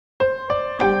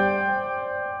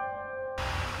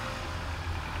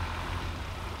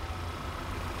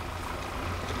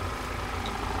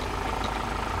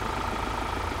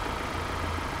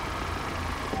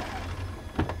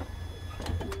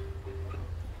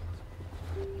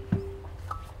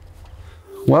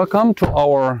Welcome to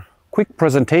our quick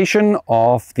presentation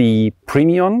of the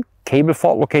Premium cable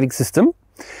fault locating system.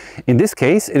 In this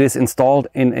case, it is installed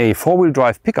in a four-wheel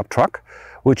drive pickup truck,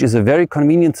 which is a very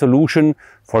convenient solution,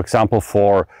 for example,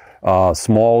 for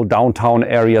small downtown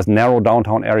areas, narrow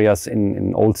downtown areas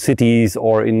in old cities,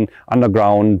 or in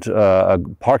underground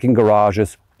parking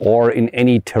garages, or in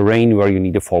any terrain where you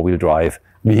need a four-wheel drive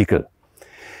vehicle.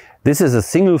 This is a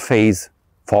single-phase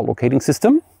fault locating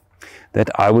system that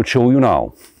I will show you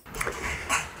now.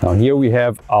 Now here we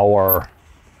have our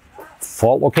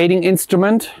fault locating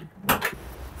instrument.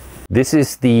 This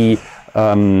is the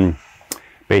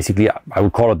basically, I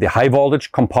would call it the high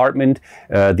voltage compartment.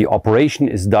 The operation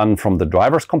is done from the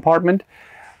driver's compartment.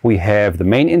 We have the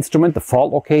main instrument, the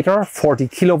fault locator, 40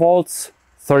 kilovolts,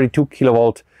 32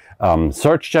 kilovolt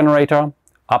surge generator,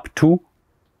 up to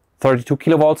 32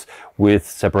 kilovolts with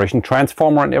separation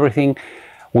transformer and everything.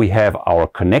 We have our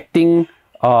connecting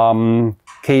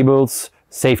cables,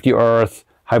 safety earth,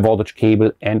 high voltage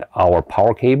cable, and our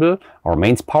power cable, our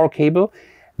mains power cable.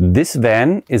 This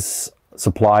van is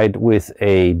supplied with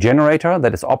a generator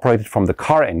that is operated from the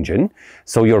car engine.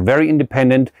 So you're very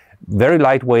independent, very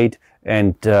lightweight,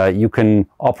 and you can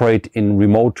operate in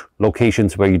remote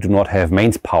locations where you do not have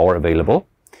mains power available.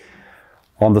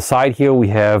 On the side here we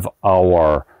have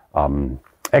our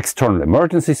external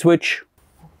emergency switch.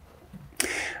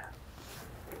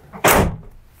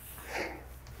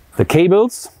 The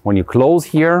cables, when you close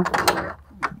here,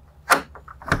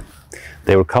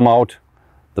 they will come out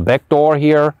the back door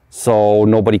here, so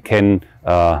nobody can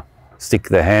stick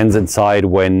their hands inside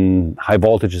when high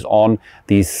voltage is on.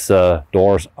 These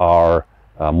doors are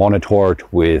monitored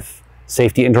with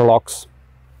safety interlocks.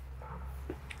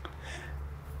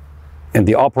 And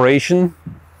the operation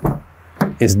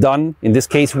is done. In this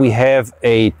case, we have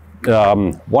a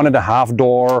 1.5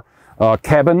 door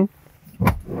cabin.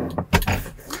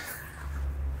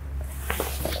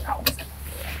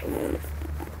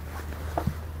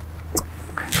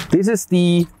 This is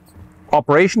the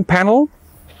operation panel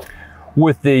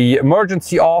with the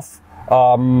emergency off,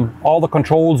 all the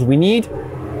controls we need.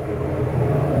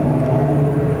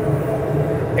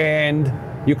 And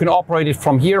you can operate it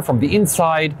from here, from the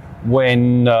inside,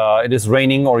 when it is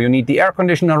raining or you need the air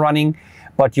conditioner running.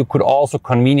 But you could also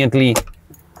conveniently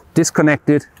disconnect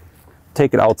it,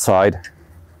 take it outside,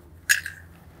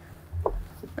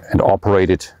 and operate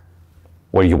it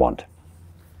where you want.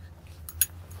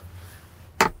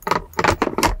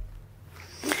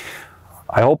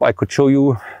 I hope I could show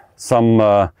you some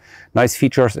nice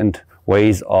features and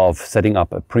ways of setting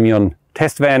up a Premium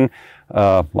test van.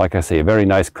 Like I say, a very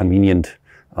nice, convenient,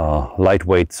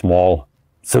 lightweight, small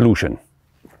solution.